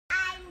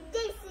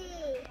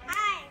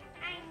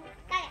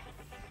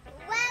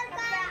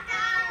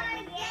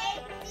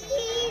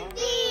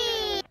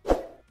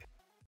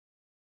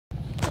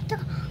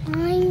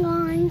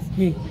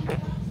Hey.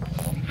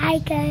 Hi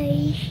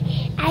guys,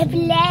 I'm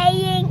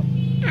playing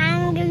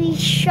Angry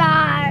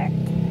Shark.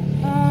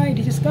 Hi,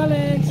 this is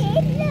Calix.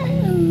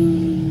 Hello.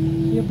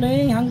 You're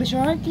playing Hungry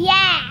Shark?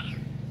 Yeah.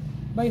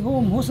 By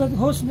whom? Who's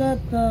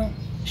that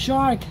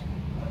shark?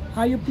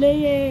 Are you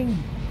playing?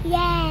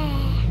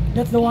 Yeah.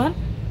 That's the one?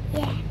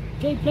 Yeah.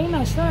 Okay, play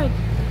now, start.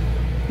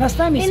 Last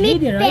time it's We make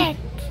video, right?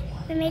 pets.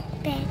 We make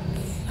pets.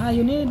 Ah,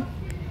 you need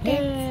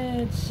Pets.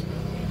 pets.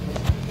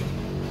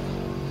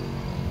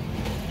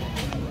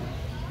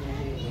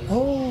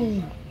 Oh,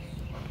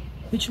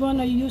 which one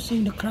are you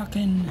using? The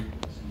Kraken.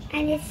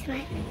 And this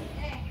one.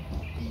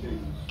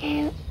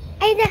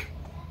 Aida.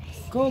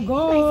 Go,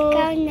 go. Let's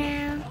go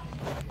now.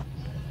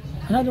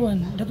 Another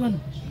one. That one.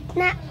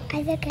 No,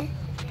 I think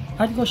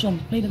Hard caution.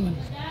 Play that one.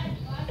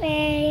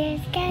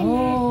 let's go now.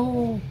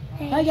 Oh.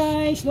 Hi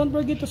guys, don't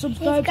forget to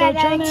subscribe to our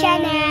Subscribe our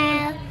channel.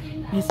 channel.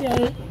 This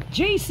is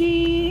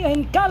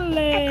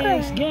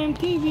JC&Calix Ako. Game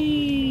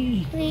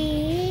TV.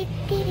 We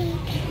did it.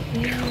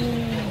 Yeah.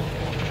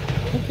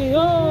 Okay,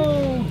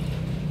 oh.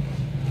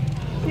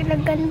 Nalagan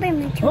ba yung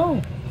medyo? Oh,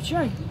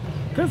 shark.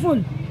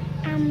 Careful.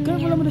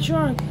 Careful about the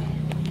shark.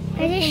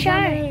 There's a Careful,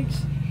 shark.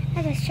 Calix.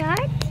 There's a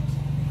shark?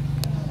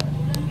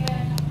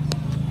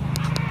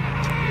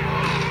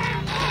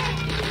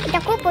 Ito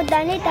ko po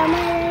dali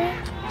tama.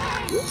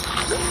 Which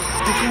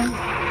one?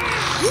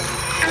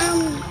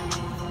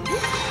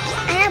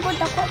 Ano po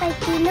ito ko kay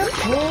Tino?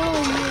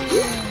 Oh,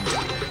 yeah.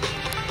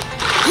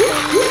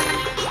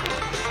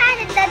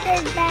 That's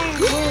a band.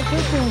 Oh,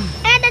 careful.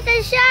 That's a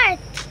shark.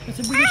 That's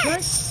a bigger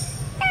shark?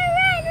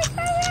 Alright.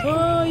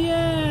 Oh,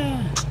 yeah.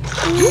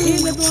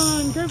 See that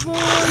one. Careful. Oh,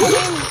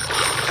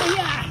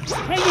 yeah.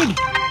 Very good.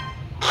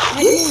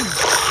 Nice move.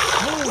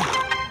 Oh,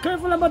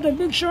 careful about the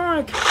big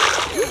shark.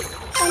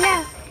 Oh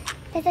no.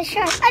 There's a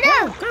shark. Oh no.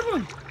 Oh, careful.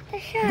 The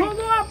shark. Go,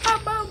 go up,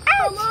 up, up. Ouch. Oh,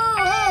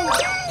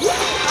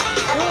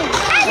 oh.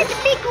 That's a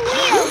big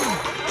wheel.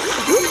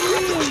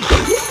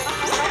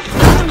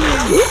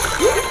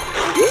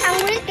 Ang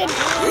wicked.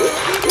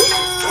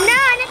 No,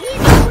 not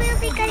even wheel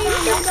because it's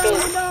too big.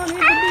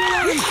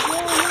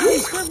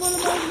 Nice, careful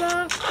about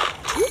the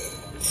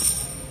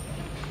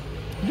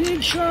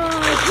big shark. Oh,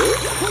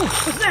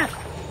 what's that?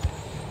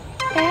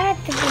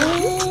 That's a big.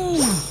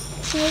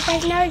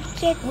 Because now it's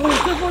just Oh,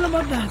 careful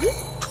about that.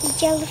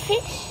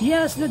 jellyfish.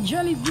 Yes, the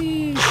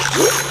jellyfish.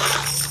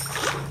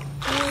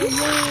 Oh,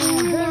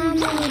 yeah, very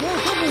good. Oh,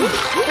 careful.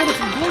 That is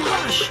a gold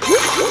rush. Oh,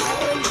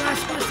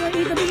 fast, faster,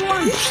 eat the big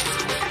one.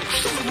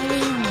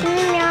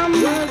 Yum.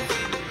 Yeah.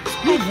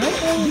 Squid, right?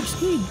 Big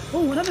squid.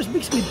 Oh, another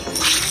big squid.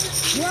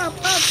 Up,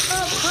 up,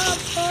 up, up.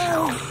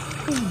 Oh.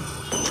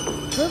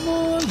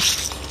 Careful.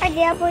 Are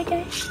they aboard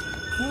there?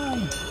 Hi.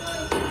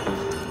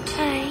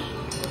 Hi.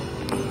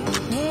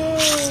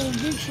 Oh,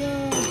 big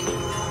shark.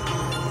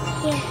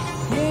 Yeah.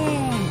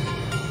 Yeah.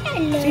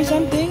 Hello. See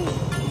something?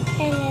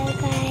 Hello,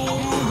 guys.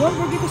 Don't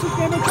forget to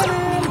subscribe our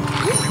channel.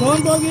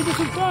 Don't forget to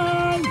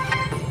subscribe.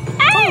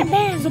 Ah,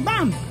 bam. It's a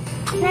bomb.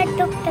 I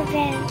took the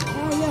bam. Oh,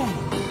 yeah.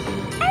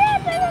 Ah,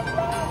 bam,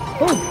 bam.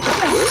 Oh, what's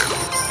that?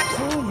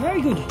 Oh, very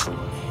good.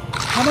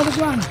 How about this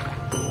one?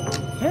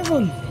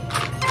 Careful.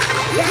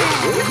 Yeah.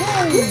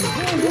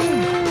 Boom.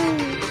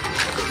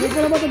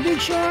 Careful about the big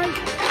shark. Oh.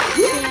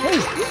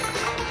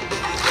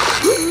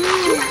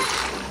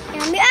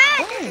 Yummy.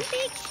 Ah, there's a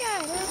big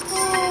shark.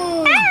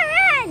 Careful. Ah,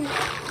 run.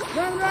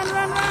 Run, run,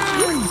 run,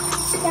 run.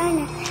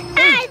 Donna.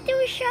 Ah, it's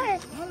too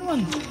sharp. Another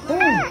one. Oh.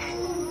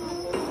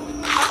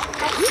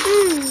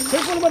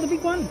 Careful about the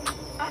big one.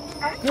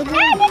 Careful. Ah,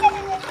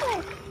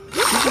 no.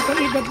 You can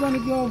eat that one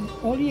if you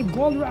have only a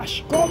gold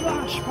rush. Gold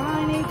rush.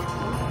 Find it. Ah,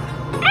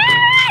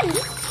 run.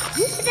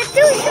 It's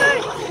too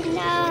short.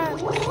 No.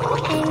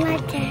 I'm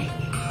not dead.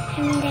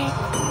 I'm dead.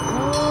 Oh.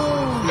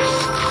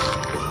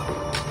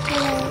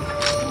 Hello.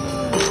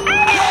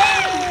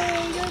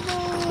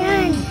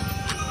 Run.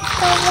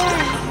 Go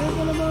run.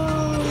 Careful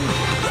about.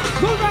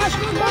 Gold rush.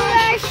 Gold rush.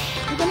 Rush.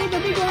 You can eat the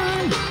big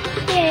one.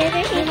 Yeah, you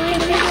can eat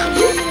the big one.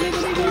 You can eat the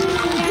big one.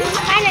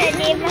 Ano,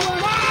 di ba?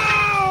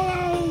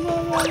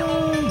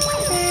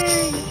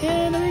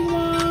 Yeah, the big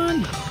one.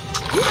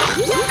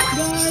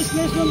 Guys,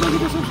 please don't forget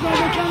to subscribe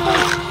our channel.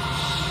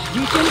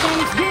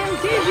 JC&Calix Game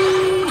TV.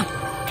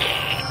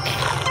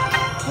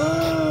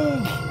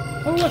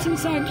 Oh, what's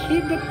inside?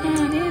 Eat that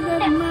man. Eat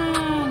that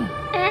man.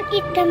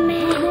 Eat the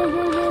man. Go,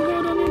 go, go,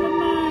 go. Don't eat that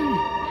man.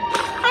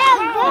 Oh,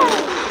 go.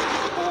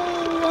 Oh,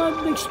 what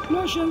the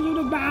explosion to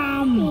the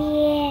bomb.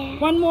 Yeah.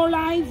 One more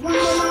life. One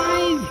more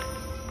life.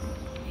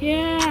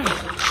 Yeah.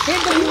 Hit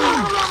the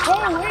one.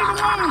 Oh, hit the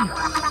one.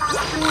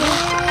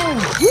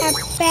 Oh. A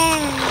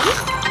bam.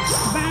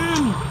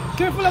 Bam!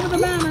 Careful about the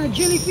banana,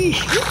 jellyfish.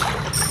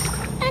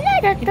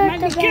 Another It might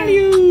turtle. kill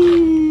you.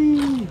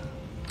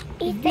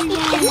 Eat the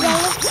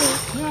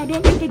jellyfish. Yeah,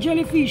 don't eat the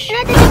jellyfish.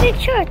 Another big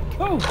shark.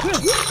 Oh, where?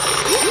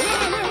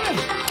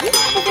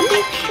 That's a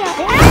big shark.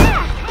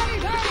 Ah!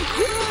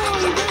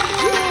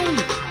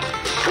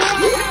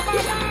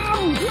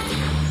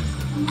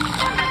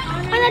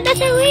 Oh,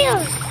 that's a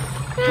wheel.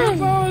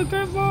 Careful,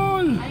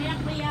 careful.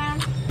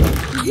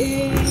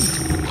 Yeah.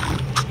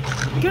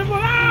 Careful!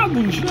 Ah!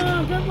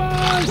 Careful!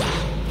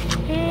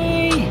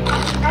 Hey!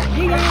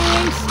 Hey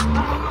guys!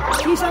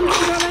 See something,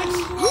 Alex?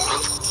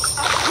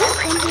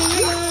 Something,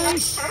 hey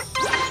guys!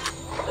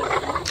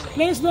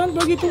 Please don't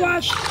forget to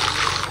watch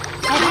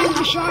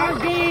the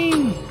shark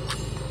game!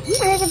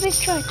 Where's the big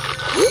shark?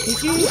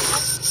 This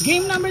is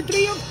game number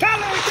 3 of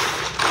Calix!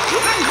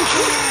 The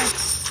shark!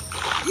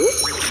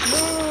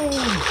 Whoa!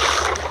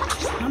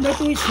 Number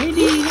 2 is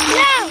ready!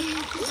 No!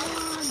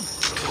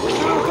 Oh,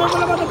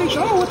 careful about the big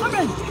shark! Oh, what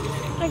happened?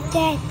 We're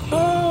dead.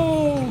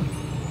 Oh!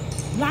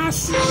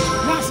 Last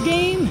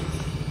game!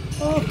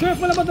 Oh,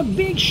 careful about the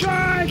big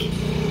shark!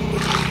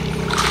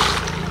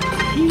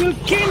 He will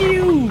kill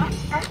you!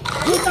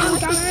 Go down,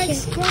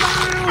 Calix! Go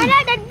down! I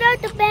know that blow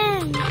the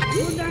bang. Go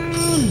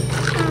down!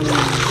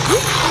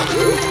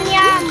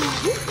 Yum.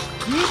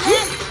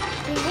 Yeah.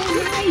 Oh,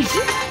 nice!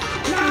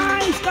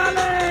 Nice,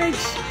 Calix!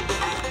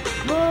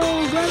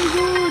 Oh, very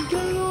good!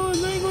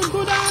 Very good!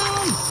 Go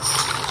down!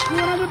 Go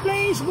another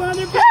place! Go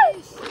another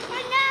place!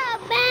 Oh no,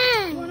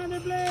 bang. Go another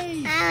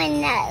place! Oh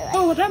no.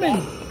 Oh, what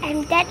happened?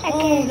 I'm dead Oh,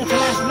 again. that's the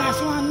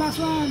last one! No, Last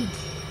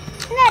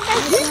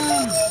that's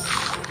one!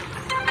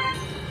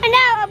 Oh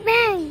no, a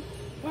bang.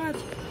 What?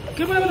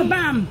 Careful about the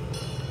bam!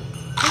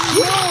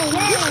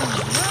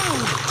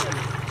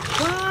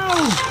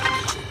 Wow!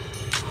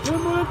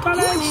 Careful,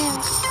 Calix!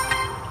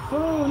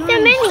 Oh, nice! So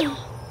many.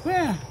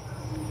 Where?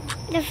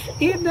 The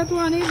Eat that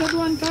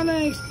one,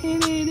 Calix!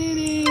 Eat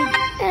it!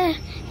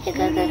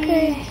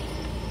 okay.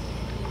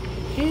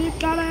 Eat it,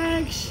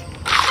 Calix!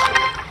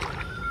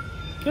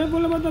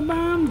 Careful about the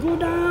bam! Go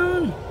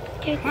down!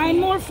 Find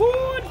more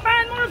food!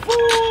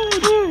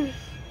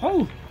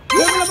 Oh!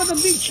 Careful about the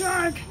big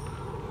shark!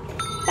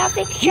 That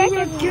big He shark will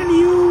is kill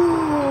you!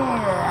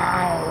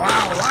 Wow!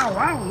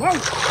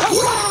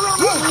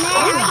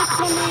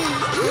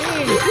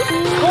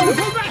 Oh, the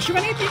gold rush! You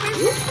can eat it!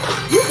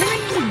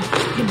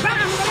 The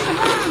bam!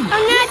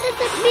 Oh no,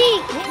 that's a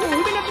big. Oh,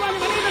 you can eat that one!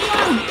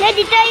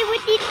 Daddy, try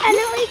with it. I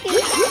don't like it.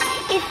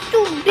 It's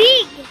too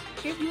big.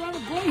 If you are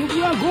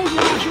gold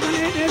rush, you can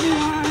eat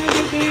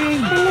everything!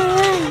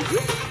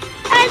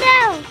 I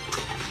know.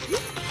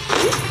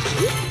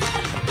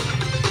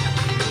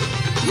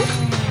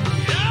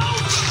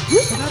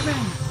 What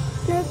happened?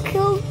 Look,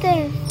 kill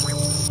this.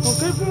 Oh,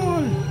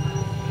 careful!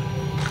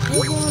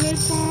 Eat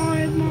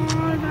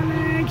more,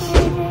 Calix!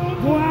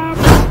 Go up!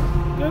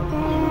 Careful!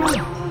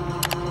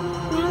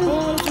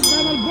 Oh,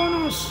 survival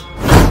bonus!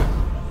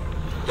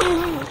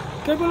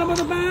 Careful about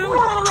the bam!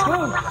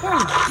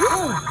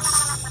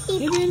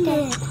 Eat Even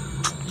that.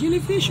 the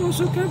jellyfish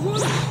also careful!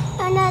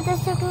 Oh no,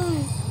 that's a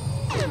good.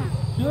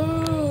 No!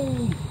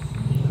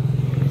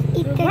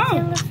 Eat the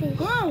jellyfish.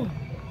 Wow!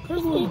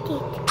 Careful! Eat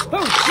it.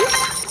 Oh!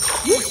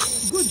 Yes!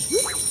 Good!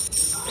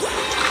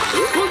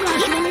 Oh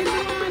gosh! You want to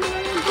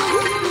Oh!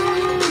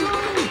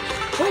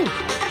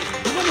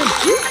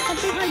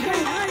 Hide!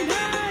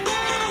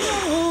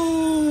 Oh!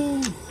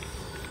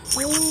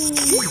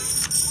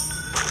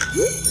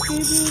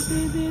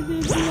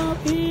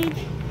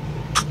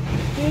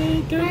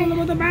 Hey, careful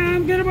about the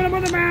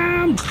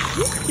bam!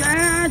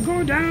 Yeah,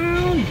 go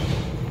down!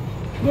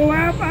 Go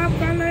up,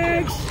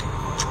 Calix!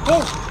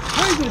 Oh!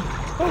 Very good!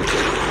 Oh!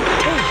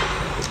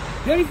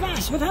 Very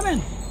fast! What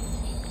happened?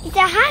 It's a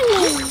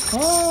honey.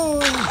 Oh!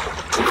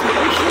 It's a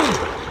fish!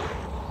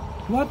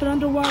 Water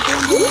underwater!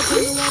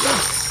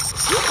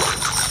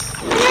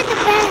 Not the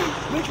bang.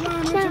 Which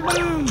one? What's the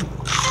bam?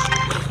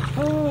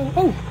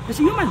 Oh! It's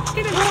a human!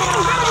 Get it! Oh,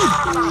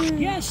 very good!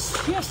 Yes!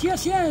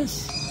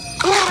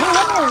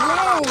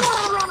 Wow!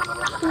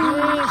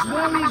 Yes,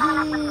 very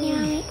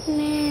good!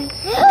 Man.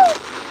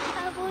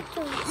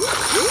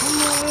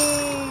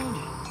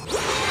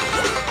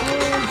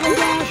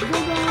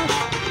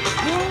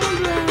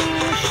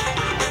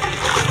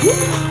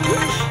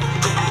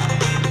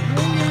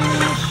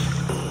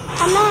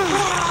 Come on.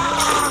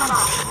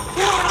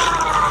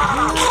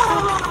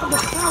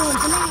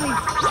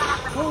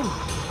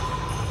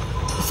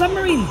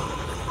 Submarine!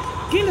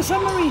 Kill the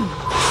submarine!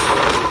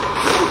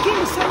 Kill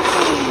the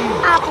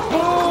submarine!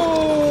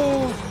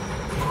 Oh!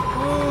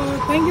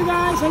 Thank you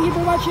guys! Thank you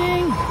for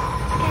watching!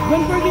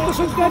 Don't forget to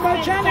subscribe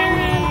our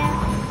channel!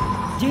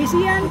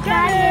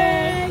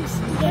 JC&Calix!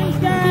 Thanks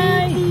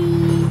guys!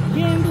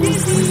 Game TV!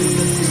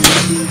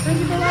 Thank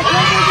you for watching!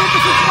 Don't forget to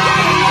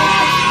subscribe!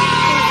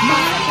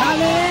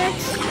 Calix!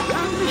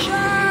 Hungry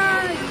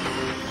Shark!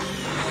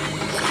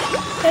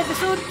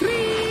 Episode 3!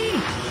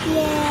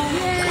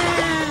 Yeah.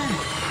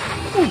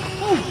 Oh!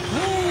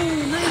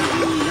 90,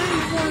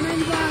 94,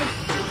 95,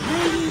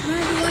 90,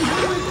 91,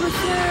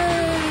 100%!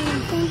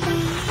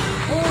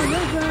 Oh,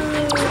 look!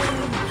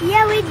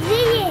 Yeah, we did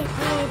it.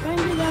 Oh, thank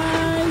you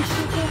guys!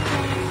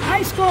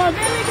 I scored!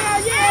 There we go!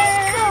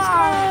 Yeah! I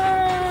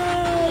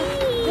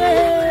scored!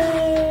 Yay!